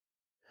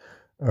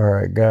All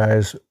right,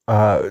 guys.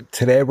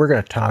 Today we're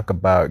going to talk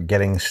about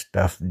getting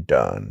stuff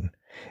done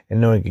and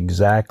knowing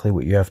exactly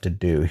what you have to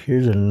do.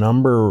 Here's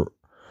another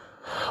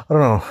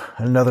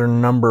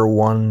number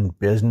one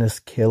business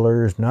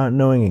killer is not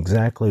knowing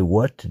exactly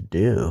what to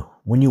do.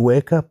 When you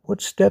wake up,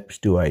 what steps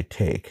do I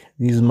take?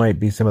 These might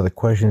be some of the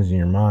questions in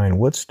your mind.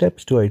 What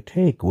steps do I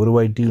take? What do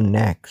I do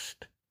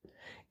next?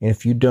 And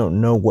if you don't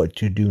know what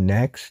to do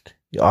next,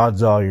 the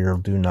odds are you'll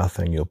do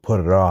nothing. You'll put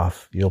it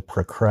off. You'll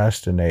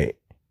procrastinate.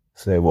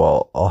 Say,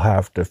 well, I'll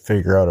have to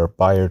figure out or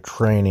buy a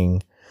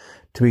training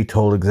to be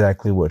told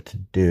exactly what to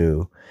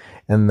do.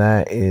 And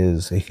that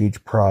is a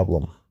huge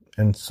problem.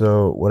 And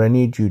so what I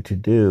need you to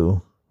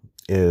do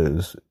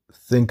is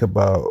think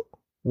about,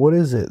 what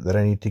is it that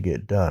I need to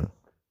get done?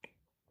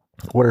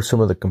 What are some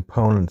of the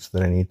components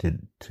that I need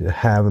to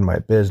have in my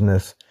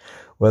business?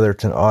 Whether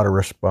it's an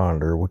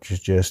autoresponder, which is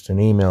just an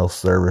email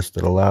service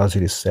that allows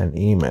you to send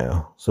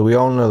email. So we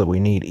all know that we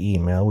need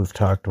email. We've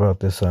talked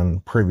about this on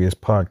previous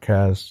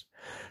podcasts.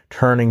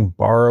 Turning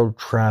borrowed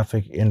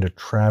traffic into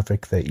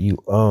traffic that you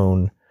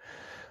own.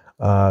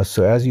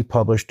 So as you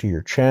publish to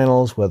your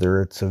channels,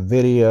 whether it's a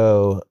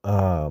video,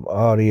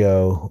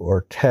 audio,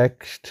 or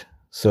text,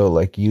 so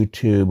like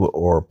YouTube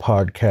or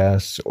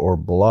podcasts or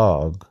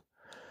blog,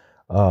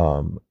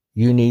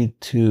 you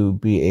need to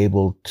be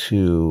able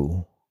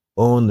to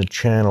own the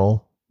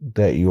channel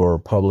that you're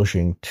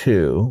publishing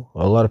to.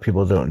 A lot of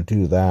people don't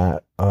do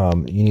that.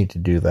 You need to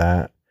do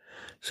that.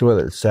 So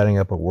whether it's setting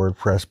up a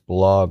WordPress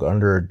blog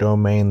under a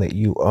domain that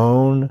you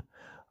own,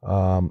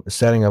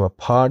 setting up a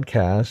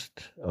podcast,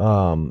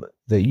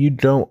 that you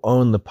don't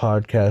own the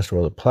podcast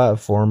or the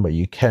platform, but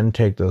you can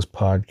take those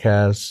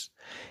podcasts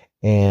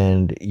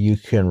and you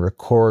can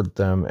record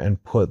them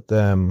and put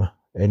them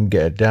and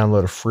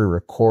download a free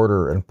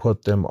recorder and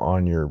put them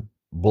on your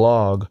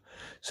blog.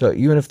 So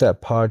even if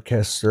that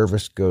podcast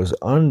service goes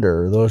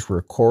under, those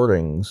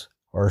recordings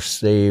are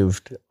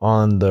saved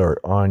on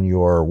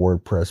your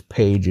WordPress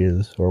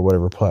pages or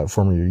whatever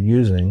platform you're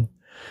using.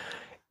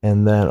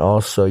 And then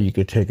also you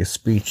could take a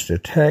speech to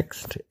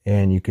text,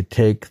 and you could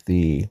take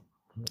the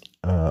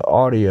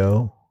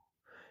audio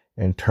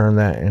and turn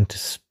that into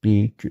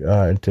speech,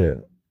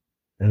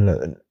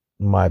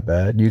 my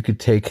bad. You could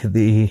take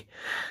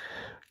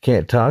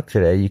can't talk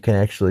today. You can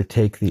actually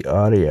take the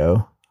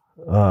audio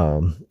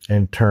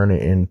and turn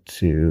it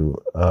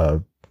into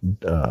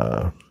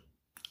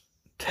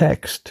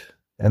text.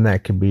 And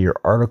that could be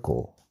your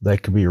article.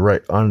 That could be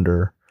right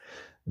under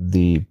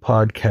the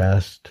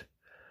podcast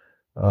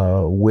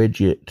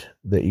widget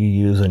that you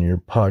use on your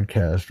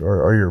podcast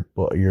or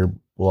your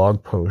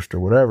blog post or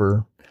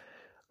whatever,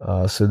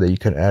 so that you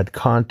can add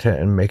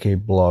content and make a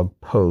blog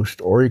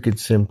post, or you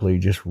could simply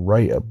just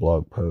write a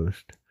blog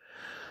post.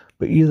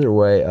 But either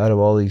way, out of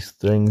all these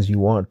things, you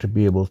want to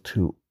be able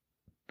to,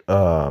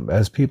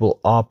 as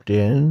people opt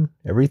in,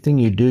 everything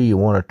you do, you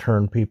want to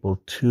turn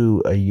people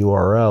to a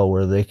URL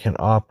where they can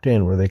opt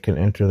in, where they can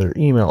enter their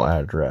email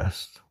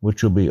address,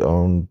 which will be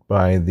owned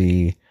by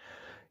the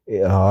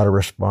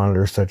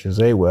autoresponder such as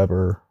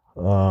Aweber,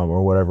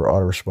 or whatever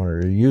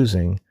autoresponder you're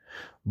using.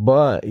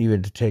 But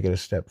even to take it a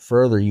step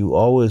further, you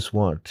always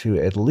want to,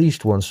 at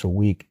least once a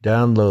week,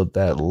 download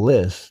that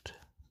list.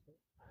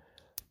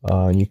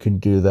 You can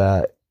do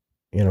that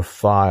in a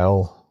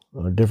file,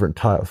 different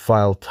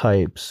file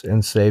types,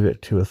 and save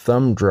it to a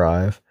thumb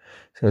drive.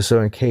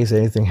 So in case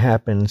anything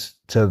happens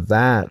to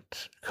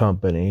that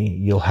company,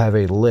 you'll have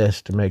a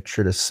list to make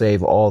sure to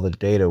save all the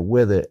data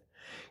with it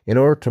in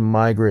order to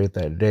migrate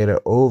that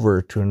data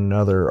over to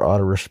another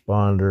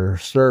autoresponder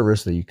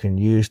service that you can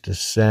use to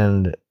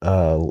send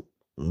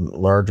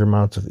large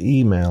amounts of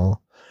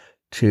email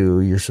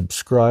to your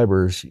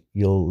subscribers.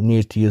 You'll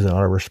need to use an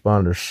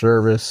autoresponder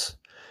service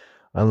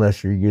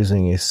unless you're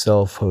using a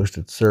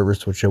self-hosted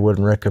service, which I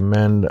wouldn't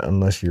recommend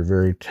unless you're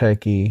very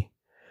techy.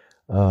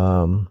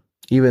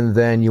 Even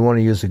then, you want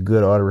to use a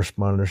good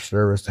autoresponder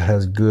service that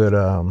has good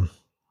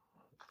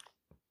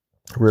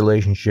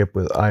relationship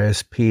with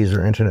ISPs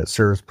or internet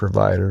service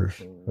providers,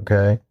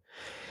 okay?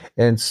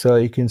 And so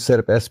you can set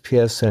up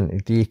SPS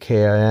and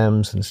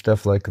DKIMs and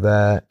stuff like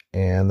that,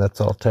 and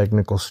that's all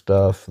technical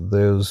stuff.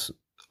 Those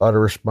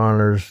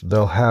autoresponders,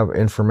 they'll have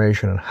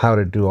information on how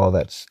to do all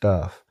that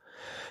stuff,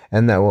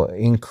 and that will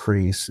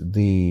increase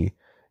the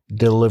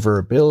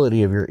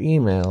deliverability of your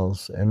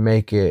emails and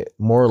make it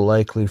more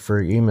likely for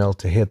your email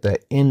to hit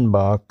that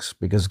inbox,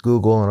 because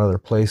Google and other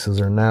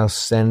places are now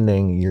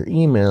sending your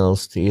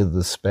emails to either the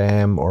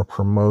spam or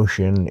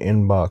promotion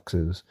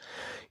inboxes.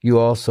 You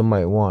also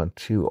might want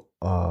to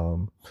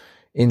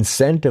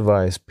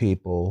incentivize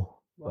people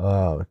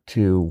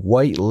to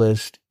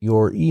whitelist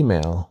your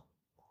email.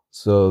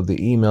 So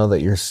the email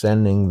that you're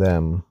sending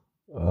them,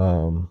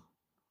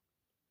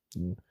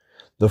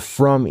 the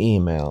from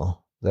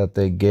email that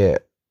they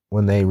get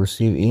when they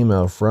receive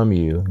email from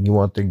you, you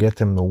want to get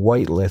them to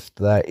whitelist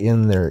that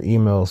in their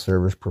email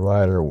service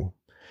provider.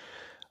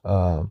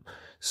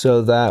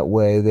 So that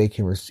way they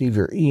can receive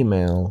your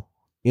email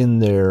in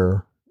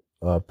their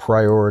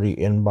priority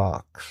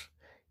inbox.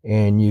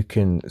 and you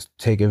can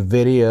take a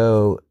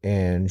video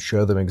and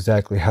show them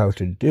exactly how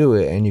to do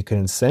it, and you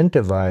can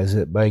incentivize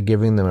it by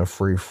giving them a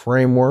free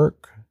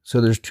framework.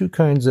 So there's two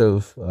kinds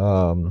of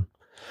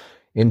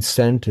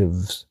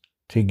incentives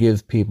to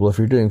give people. If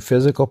you're doing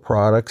physical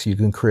products, you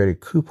can create a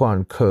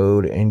coupon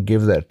code and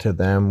give that to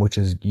them, which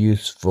is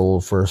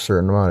useful for a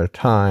certain amount of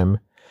time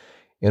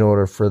in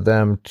order for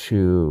them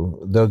to,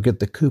 they'll get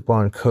the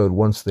coupon code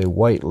once they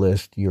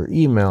whitelist your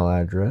email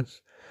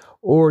address.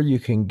 Or you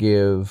can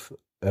give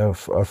a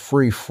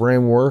free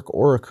framework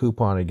or a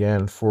coupon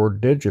again for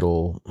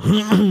digital,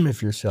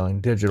 if you're selling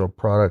digital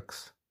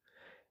products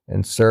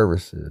and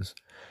services.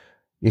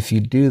 If you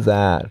do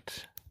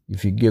that,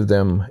 if you give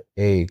them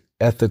a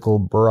ethical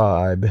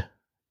bribe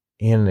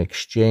in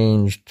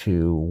exchange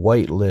to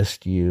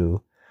whitelist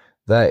you,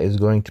 that is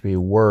going to be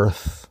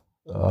worth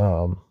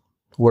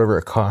whatever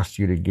it costs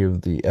you to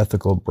give the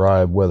ethical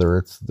bribe, whether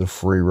it's the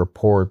free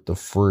report, the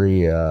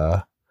free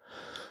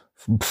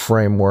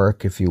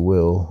framework, if you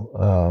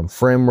will.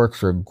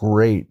 Frameworks are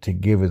great to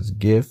give as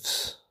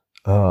gifts,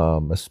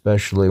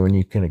 especially when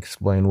you can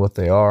explain what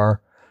they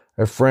are.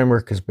 A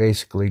framework is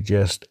basically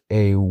just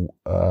a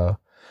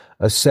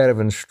set of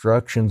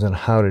instructions on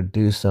how to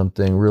do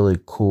something really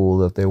cool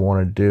that they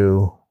want to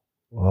do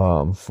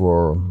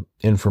for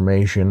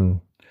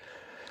information.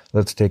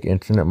 Let's take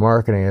internet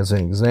marketing as an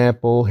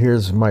example.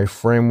 Here's my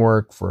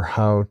framework for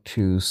how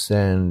to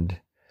send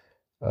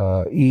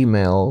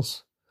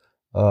emails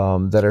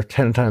that are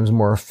 10 times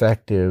more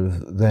effective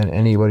than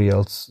anybody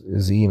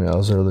else's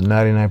emails, or the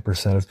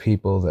 99% of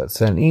people that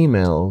send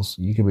emails.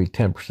 You can be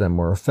 10%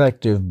 more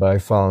effective by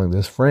following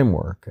this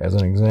framework as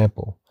an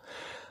example.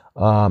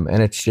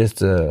 And it's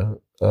just a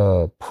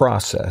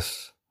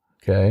process,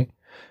 okay?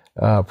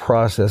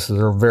 Processes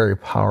are very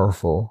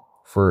powerful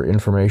for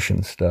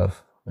information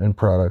stuff and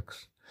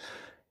products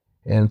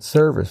and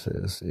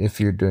services. If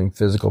you're doing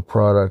physical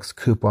products,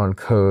 coupon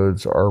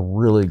codes are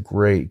really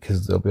great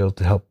because they'll be able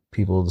to help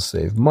people to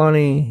save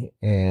money,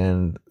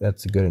 and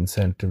that's a good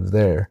incentive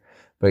there.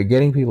 But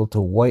getting people to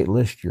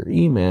whitelist your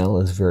email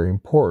is very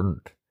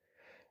important.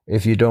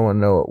 If you don't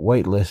know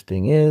what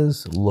whitelisting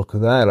is, look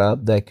that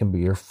up. That can be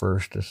your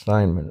first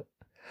assignment.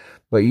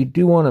 But you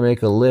do want to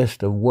make a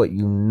list of what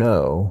you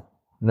know.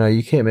 Now,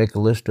 you can't make a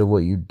list of what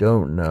you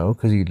don't know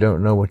because you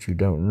don't know what you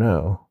don't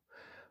know.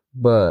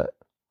 But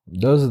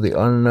those are the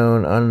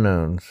unknown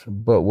unknowns.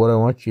 But what I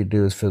want you to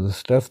do is, for the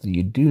stuff that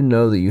you do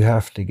know that you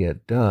have to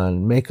get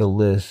done, make a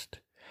list.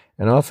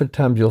 And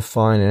oftentimes you'll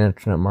find in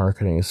internet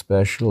marketing,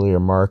 especially, or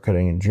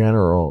marketing in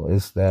general,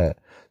 is that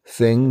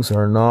things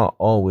are not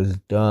always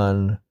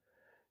done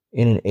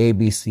in an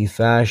ABC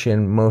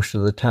fashion. Most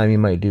of the time you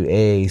might do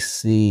A,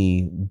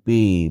 C,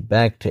 B,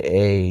 back to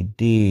A,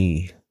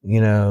 D,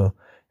 and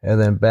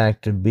then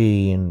back to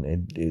B,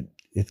 and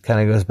it kind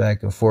of goes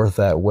back and forth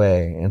that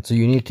way. And so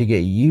you need to get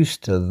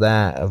used to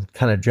that, of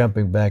kind of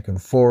jumping back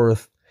and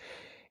forth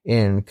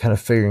and kind of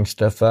figuring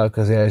stuff out,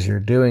 because as you're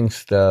doing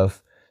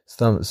stuff,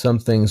 some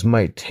things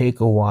might take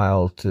a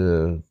while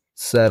to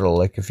settle.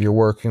 Like if you're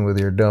working with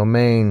your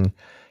domain,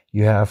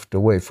 you have to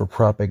wait for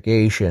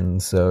propagation.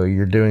 So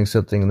you're doing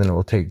something and then it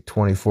will take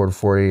 24 to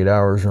 48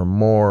 hours or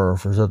more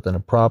for something to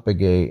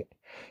propagate.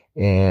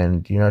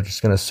 And you're not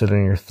just going to sit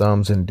on your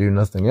thumbs and do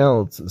nothing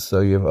else. So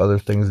you have other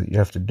things that you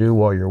have to do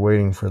while you're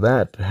waiting for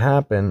that to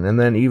happen. And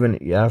then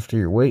even after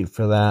you wait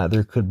for that,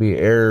 there could be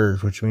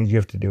errors, which means you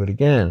have to do it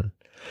again.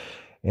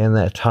 And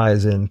that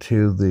ties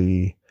into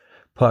the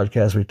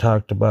podcast we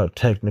talked about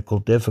technical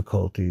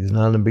difficulties.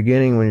 Now, in the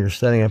beginning, when you're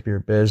setting up your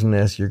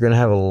business, you're going to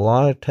have a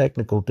lot of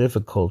technical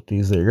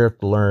difficulties that you're going to have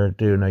to learn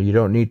to do. Now, you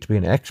don't need to be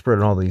an expert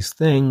in all these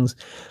things,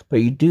 but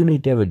you do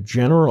need to have a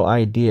general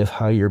idea of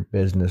how your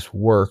business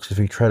works. If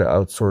you try to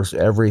outsource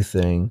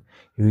everything,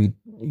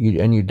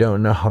 and you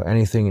don't know how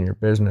anything in your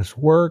business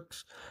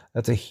works,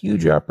 that's a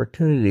huge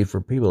opportunity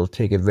for people to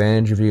take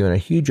advantage of you, and a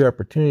huge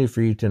opportunity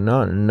for you to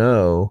not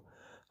know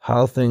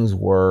how things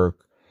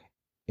work.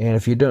 And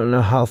if you don't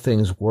know how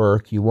things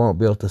work, you won't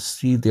be able to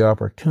see the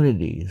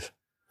opportunities.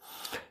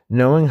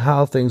 Knowing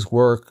how things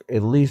work,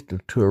 at least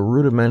to a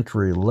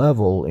rudimentary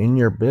level in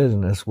your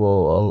business,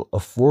 will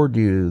afford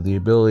you the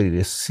ability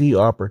to see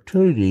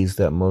opportunities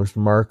that most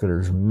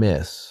marketers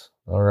miss.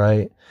 All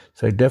right?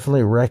 So I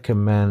definitely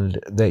recommend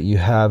that you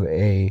have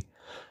a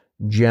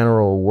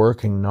general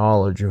working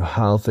knowledge of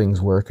how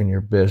things work in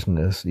your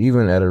business,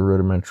 even at a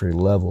rudimentary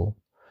level.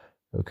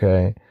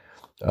 Okay?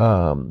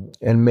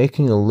 And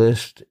making a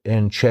list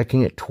and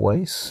checking it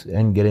twice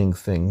and getting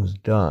things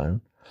done.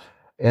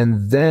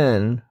 And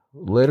then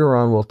later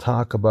on, we'll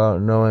talk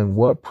about knowing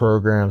what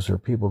programs or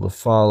people to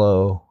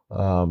follow,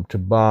 to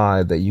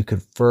buy, that you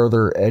could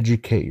further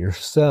educate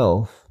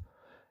yourself.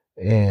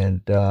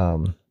 And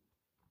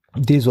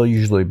these will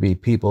usually be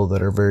people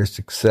that are very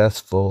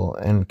successful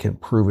and can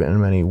prove it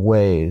in many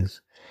ways.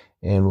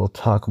 And we'll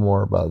talk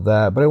more about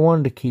that. But I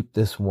wanted to keep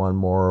this one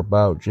more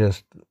about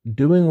just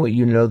doing what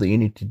you know that you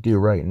need to do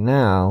right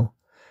now,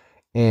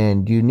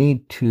 and you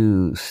need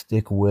to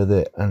stick with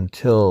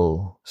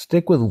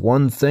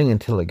one thing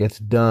until it gets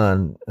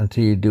done,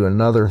 until you do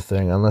another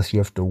thing, unless you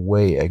have to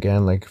wait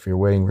again, like if you're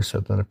waiting for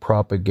something to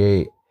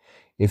propagate.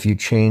 If you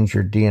change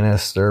your DNS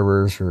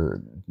servers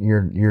or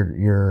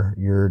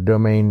your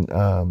domain,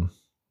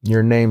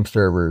 your name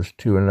servers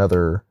to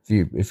another,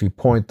 if you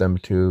point them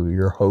to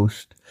your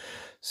host,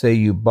 say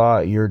you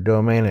bought your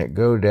domain at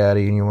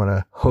GoDaddy and you want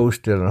to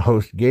host it on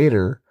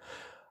HostGator,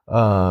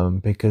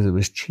 because it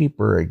was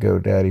cheaper at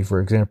GoDaddy,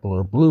 for example,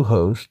 or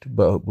Bluehost,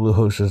 but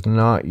Bluehost is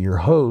not your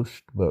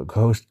host, but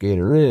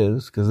HostGator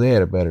is, because they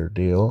had a better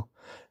deal.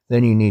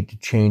 Then you need to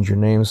change your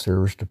name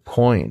servers to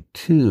point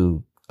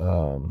to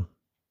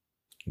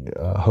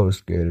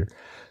HostGator.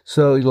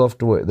 So you'll have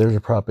to wait. There's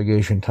a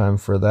propagation time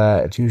for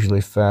that. It's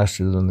usually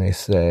faster than they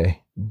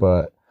say,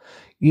 but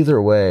either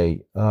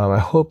way, I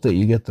hope that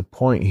you get the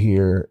point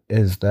here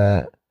is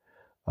that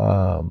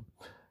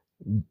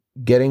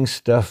getting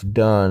stuff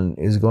done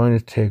is going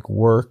to take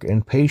work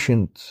and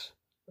patience.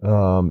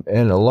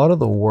 And a lot of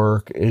the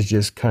work is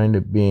just kind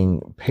of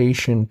being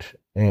patient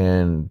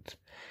and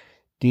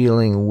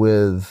dealing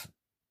with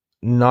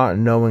not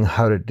knowing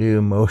how to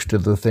do most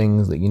of the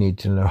things that you need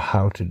to know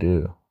how to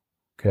do.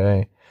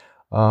 Okay.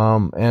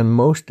 And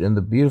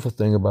the beautiful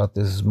thing about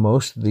this is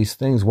most of these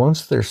things,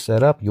 once they're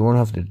set up, you won't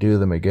have to do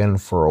them again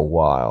for a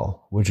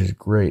while, which is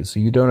great.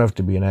 So you don't have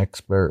to be an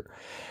expert.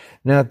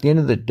 Now, at the end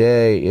of the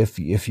day, if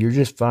you're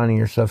just finding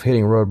yourself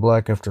hitting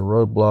roadblock after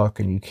roadblock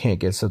and you can't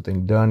get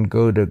something done,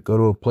 go to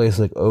a place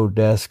like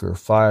Odesk or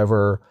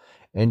Fiverr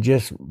and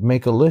just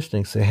make a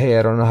listing. Say, hey,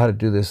 I don't know how to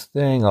do this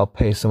thing. I'll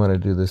pay someone to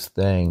do this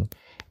thing.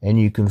 And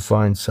you can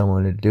find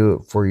someone to do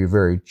it for you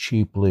very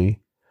cheaply.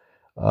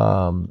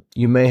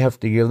 You may have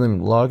to give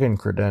them login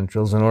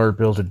credentials in order to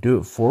be able to do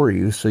it for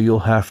you. So you'll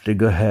have to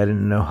go ahead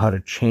and know how to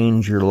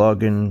change your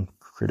login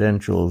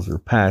credentials or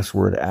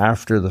password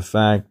after the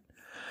fact.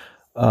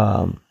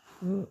 I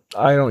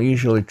don't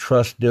usually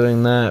trust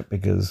doing that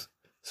because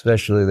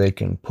especially they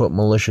can put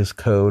malicious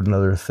code and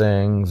other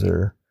things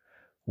or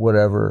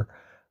whatever.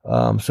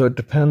 So it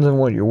depends on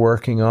what you're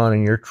working on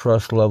and your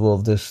trust level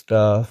of this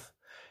stuff.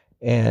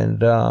 And,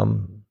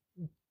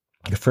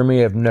 for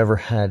me, I've never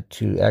had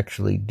to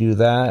actually do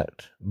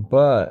that,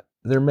 but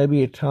there may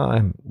be a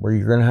time where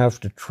you're going to have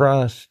to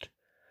trust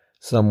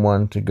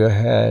someone to go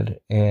ahead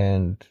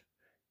and,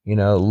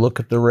 look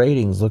at the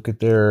ratings, look at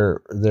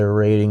their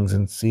ratings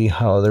and see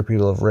how other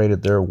people have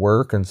rated their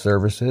work and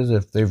services.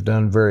 If they've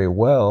done very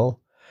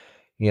well,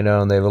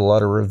 and they have a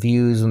lot of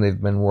reviews and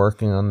they've been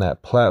working on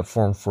that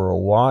platform for a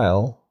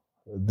while,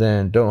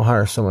 then don't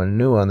hire someone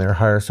new on there.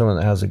 Hire someone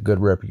that has a good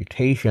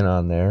reputation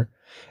on there.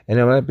 And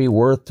it might be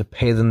worth to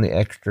pay them the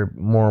extra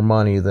more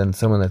money than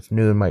someone that's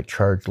new and might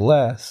charge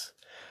less,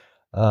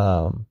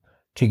 to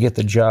get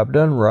the job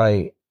done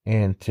right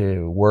and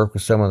to work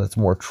with someone that's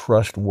more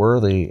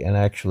trustworthy and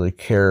actually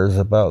cares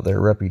about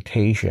their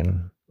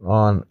reputation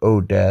on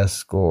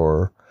Odesk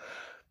or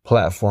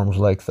platforms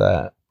like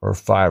that, or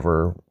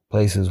Fiverr,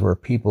 places where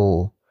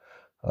people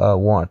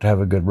want to have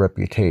a good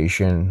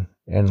reputation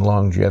and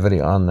longevity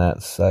on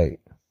that site.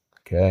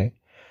 Okay.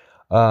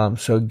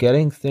 So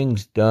getting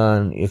things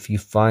done, if you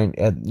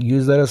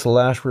use that as a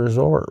last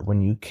resort.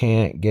 When you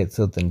can't get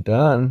something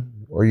done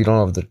or you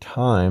don't have the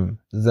time,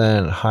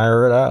 then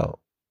hire it out,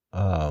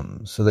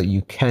 so that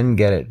you can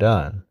get it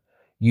done.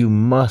 You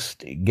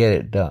must get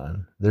it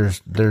done.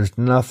 There's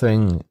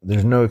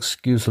no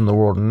excuse in the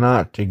world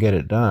not to get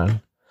it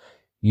done.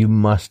 You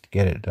must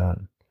get it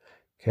done.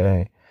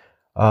 Okay.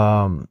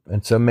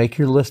 And so make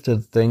your list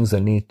of things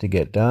that need to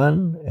get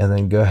done and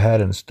then go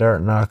ahead and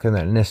start knocking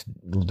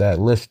that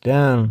list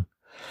down.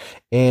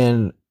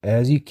 And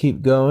as you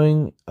keep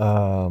going,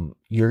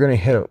 you're going to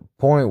hit a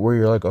point where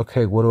you're like,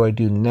 okay, what do I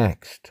do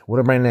next? What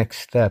are my next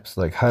steps?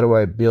 Like, how do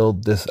I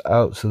build this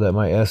out so that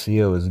my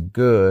SEO is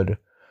good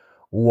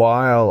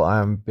while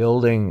I'm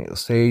building,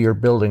 say you're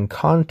building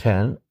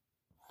content,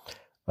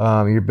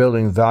 you're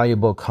building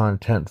valuable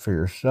content for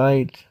your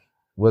site,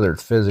 whether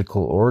it's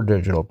physical or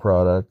digital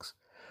products.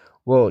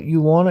 Well,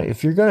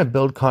 if you're going to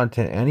build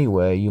content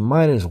anyway, you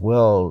might as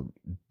well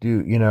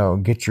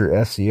get your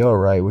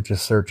SEO right, which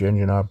is search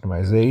engine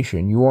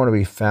optimization. You want to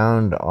be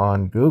found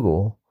on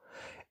Google.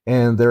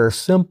 And there are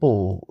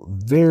simple,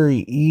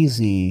 very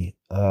easy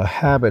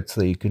habits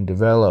that you can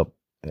develop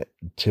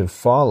to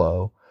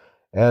follow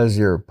as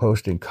you're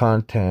posting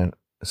content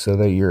so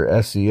that your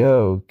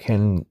SEO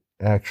can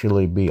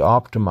actually be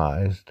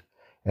optimized.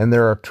 And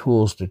there are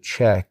tools to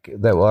check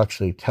that will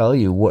actually tell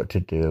you what to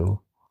do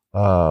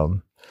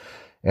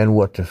and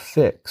what to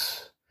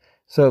fix.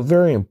 So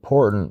very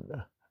important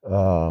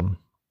to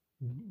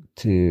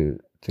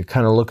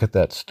kind of look at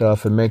that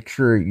stuff and make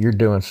sure you're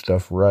doing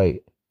stuff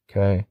right.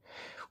 Okay.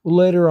 Well,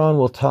 later on,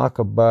 we'll talk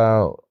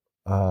about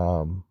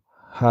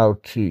how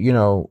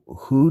to,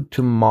 who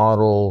to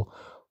model,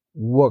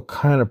 what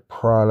kind of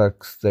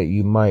products that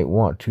you might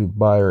want to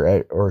buy,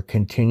 or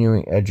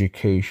continuing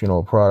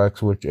educational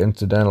products, which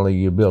incidentally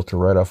you'll be able to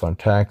write off on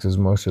taxes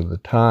most of the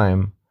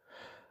time.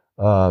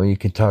 You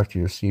can talk to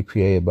your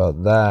CPA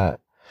about that.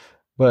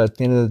 But at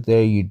the end of the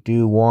day, you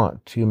do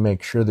want to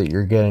make sure that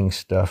you're getting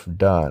stuff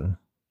done.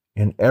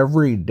 And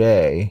every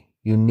day,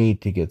 you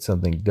need to get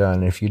something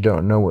done. If you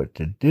don't know what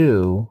to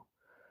do,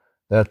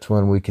 that's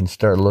when we can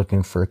start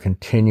looking for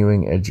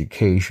continuing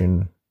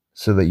education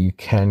so that you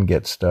can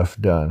get stuff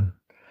done.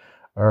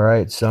 All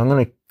right, so I'm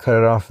going to cut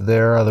it off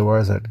there.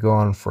 Otherwise, I'd go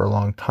on for a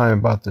long time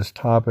about this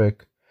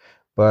topic.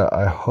 But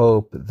I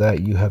hope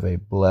that you have a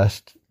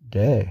blessed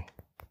day.